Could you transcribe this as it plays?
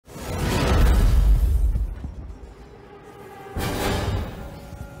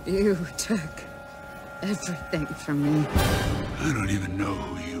You took everything from me. I don't even know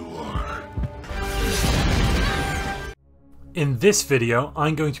who you are. In this video,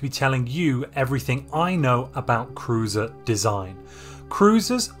 I'm going to be telling you everything I know about cruiser design.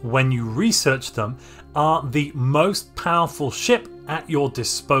 Cruisers, when you research them, are the most powerful ship at your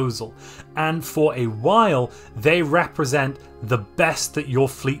disposal, and for a while they represent the best that your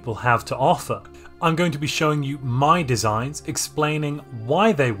fleet will have to offer. I'm going to be showing you my designs, explaining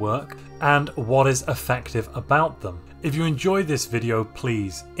why they work and what is effective about them. If you enjoyed this video,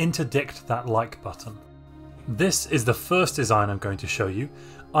 please interdict that like button. This is the first design I'm going to show you.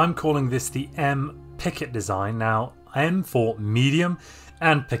 I'm calling this the M Picket design. Now, M for medium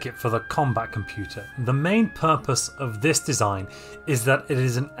and Picket for the combat computer. The main purpose of this design is that it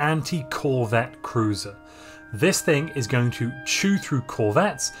is an anti-corvette cruiser. This thing is going to chew through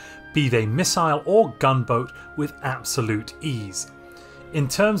corvettes, be they missile or gunboat, with absolute ease. In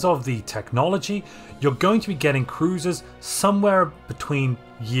terms of the technology, you're going to be getting cruisers somewhere between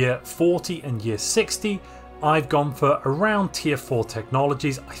year 40 and year 60. I've gone for around tier 4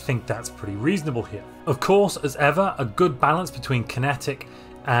 technologies. I think that's pretty reasonable here. Of course, as ever, a good balance between kinetic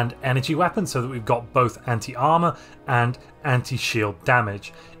and energy weapons so that we've got both anti-armor and anti-shield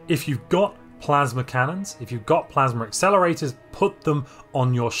damage. If you've got plasma cannons, if you've got plasma accelerators, put them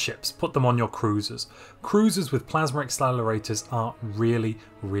on your ships, put them on your cruisers. Cruisers with plasma accelerators are really,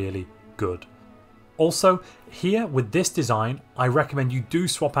 really good. Also, here with this design, I recommend you do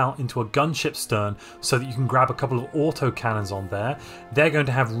swap out into a gunship stern so that you can grab a couple of autocannons on there. They're going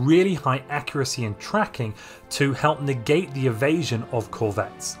to have really high accuracy and tracking to help negate the evasion of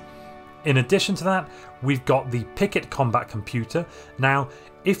corvettes. In addition to that, we've got the Picket combat computer. Now,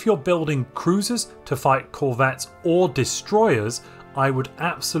 if you're building cruisers to fight corvettes or destroyers, I would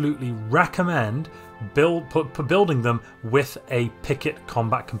absolutely recommend building them with a Picket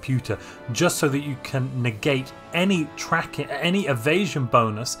combat computer, just so that you can negate any tracking, any evasion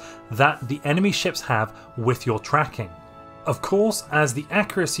bonus that the enemy ships have with your tracking. Of course, as the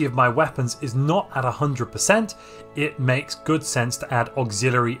accuracy of my weapons is not at 100%, it makes good sense to add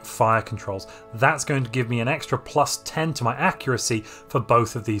auxiliary fire controls. That's going to give me an extra +10 to my accuracy for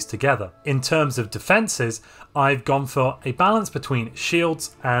both of these together. In terms of defenses, I've gone for a balance between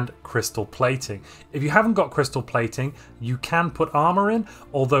shields and crystal plating. If you haven't got crystal plating, you can put armor in,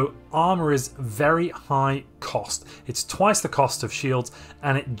 although armor is very high cost. It's twice the cost of shields,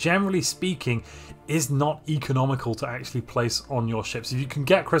 and it, generally speaking, is not economical to actually place on your ships. If you can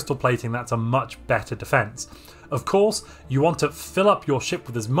get crystal plating, that's a much better defense. Of course, you want to fill up your ship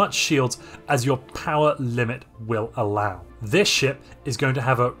with as much shields as your power limit will allow. This ship is going to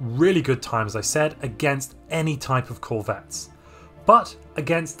have a really good time, as I said, against any type of corvettes. But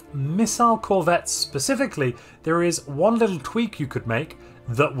against missile corvettes specifically, there is one little tweak you could make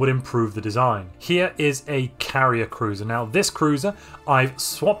that would improve the design. Here is a carrier cruiser. Now, this cruiser, I've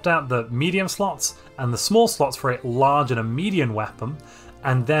swapped out the medium slots and the small slots for a large and a medium weapon,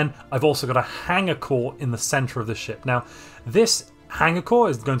 and then I've also got a hangar core in the center of the ship. Now, this hangar core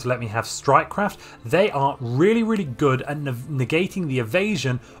is going to let me have strikecraft. They are really, really good at negating the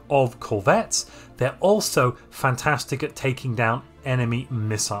evasion of corvettes. They're also fantastic at taking down enemy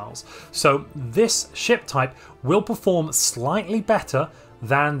missiles. So this ship type will perform slightly better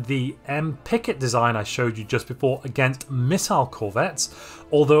than the M Picket design I showed you just before against missile corvettes,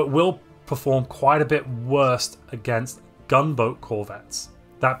 although it will perform quite a bit worse against gunboat corvettes.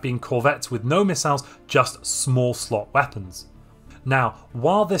 That being corvettes with no missiles, just small slot weapons. Now,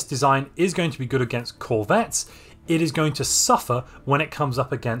 while this design is going to be good against corvettes, it is going to suffer when it comes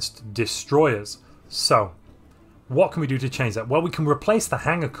up against destroyers. So, what can we do to change that? Well, we can replace the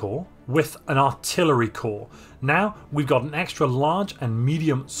hangar core with an artillery core. Now, we've got an extra large and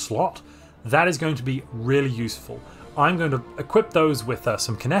medium slot. That is going to be really useful. I'm going to equip those with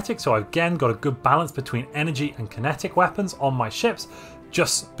some kinetic, so I've again got a good balance between energy and kinetic weapons on my ships,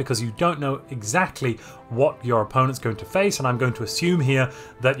 just because you don't know exactly what your opponent's going to face, and I'm going to assume here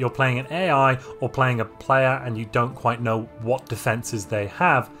that you're playing an AI or playing a player and you don't quite know what defenses they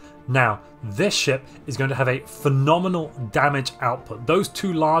have. Now, this ship is going to have a phenomenal damage output. Those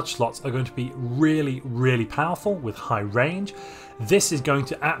two large slots are going to be really, really powerful with high range. This is going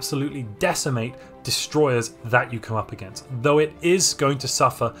to absolutely decimate destroyers that you come up against, though it is going to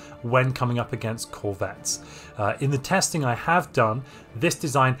suffer when coming up against corvettes. In the testing I have done, this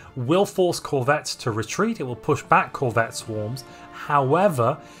design will force corvettes to retreat. It will push back corvette swarms.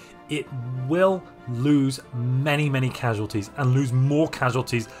 However, it will lose many, many casualties, and lose more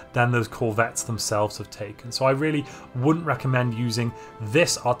casualties than those corvettes themselves have taken. So I really wouldn't recommend using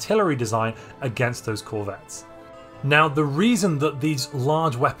this artillery design against those corvettes. Now, the reason that these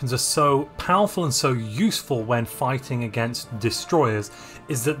large weapons are so powerful and so useful when fighting against destroyers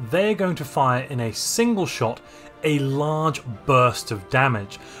is that they're going to fire in a single shot a large burst of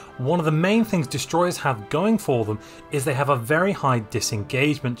damage. One of the main things destroyers have going for them is they have a very high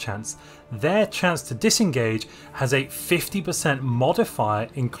disengagement chance. Their chance to disengage has a 50% modifier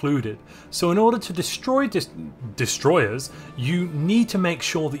included. So in order to destroy destroyers, you need to make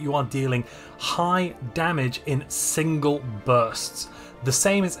sure that you are dealing high damage in single bursts. The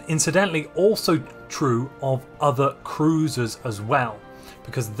same is incidentally also true of other cruisers as well,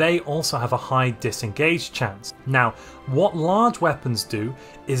 because they also have a high disengage chance. Now, what large weapons do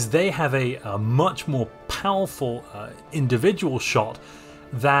is they have a much more powerful individual shot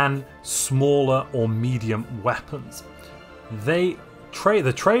than smaller or medium weapons. The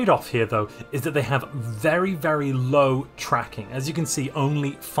trade-off here though is that they have very, very low tracking. As you can see,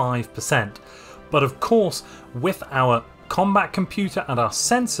 only 5%. But of course, with our combat computer and our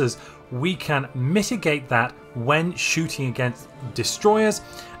sensors, we can mitigate that when shooting against destroyers,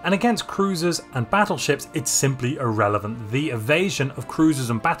 and against cruisers and battleships it's simply irrelevant. The evasion of cruisers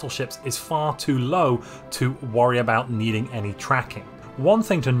and battleships is far too low to worry about needing any tracking. One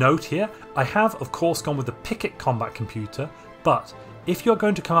thing to note here, I have of course gone with the Pickett combat computer, but if you're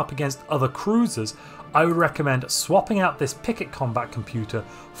going to come up against other cruisers, I would recommend swapping out this Pickett combat computer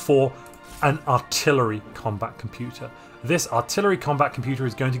for an artillery combat computer. This artillery combat computer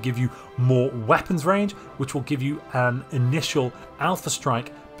is going to give you more weapons range, which will give you an initial alpha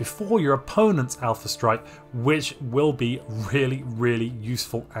strike before your opponent's alpha strike, which will be really, really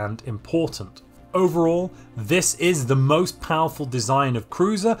useful and important. Overall, this is the most powerful design of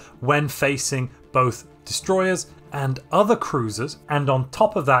cruiser when facing both destroyers and other cruisers, and on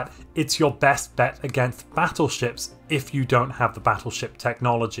top of that, it's your best bet against battleships if you don't have the battleship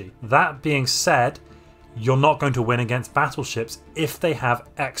technology. That being said, you're not going to win against battleships if they have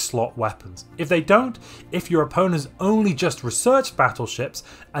X-slot weapons. If they don't, if your opponent's only just researched battleships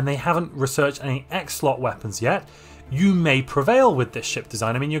and they haven't researched any X-slot weapons yet, you may prevail with this ship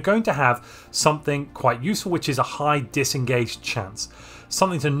design. I mean, you're going to have something quite useful, which is a high disengaged chance.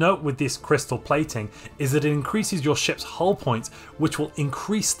 Something to note with this crystal plating is that it increases your ship's hull points, which will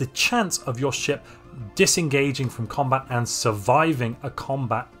increase the chance of your ship disengaging from combat and surviving a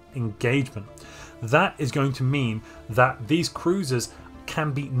combat engagement. That is going to mean that these cruisers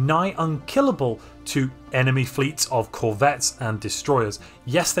can be nigh unkillable to enemy fleets of corvettes and destroyers.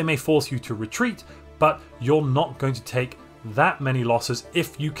 Yes, they may force you to retreat, but you're not going to take that many losses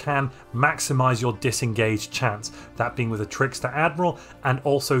if you can maximize your disengaged chance, that being with a trickster admiral and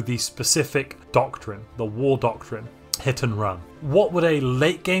also the specific doctrine, the war doctrine, hit and run. What would a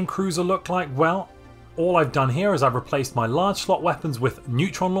late game cruiser look like? Well, all I've done here is I've replaced my large slot weapons with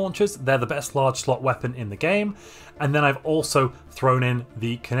neutron launchers. They're the best large slot weapon in the game. And then I've also thrown in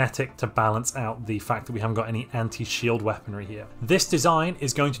the kinetic to balance out the fact that we haven't got any anti-shield weaponry here. This design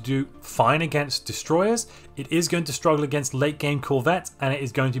is going to do fine against destroyers. It is going to struggle against late game corvettes, and it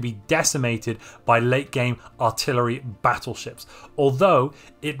is going to be decimated by late game artillery battleships. Although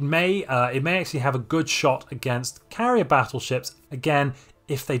it may actually have a good shot against carrier battleships, again,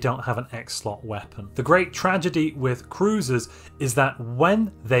 if they don't have an X-slot weapon. The great tragedy with cruisers is that when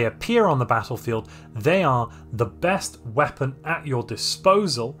they appear on the battlefield, they are the best weapon at your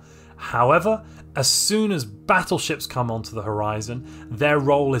disposal. However, as soon as battleships come onto the horizon, their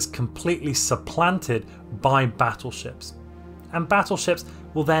role is completely supplanted by battleships. And battleships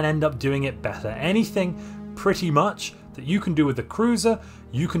will then end up doing it better. Anything pretty much that you can do with a cruiser,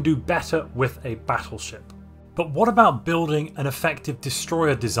 you can do better with a battleship. But what about building an effective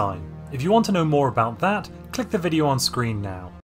destroyer design? If you want to know more about that, click the video on screen now.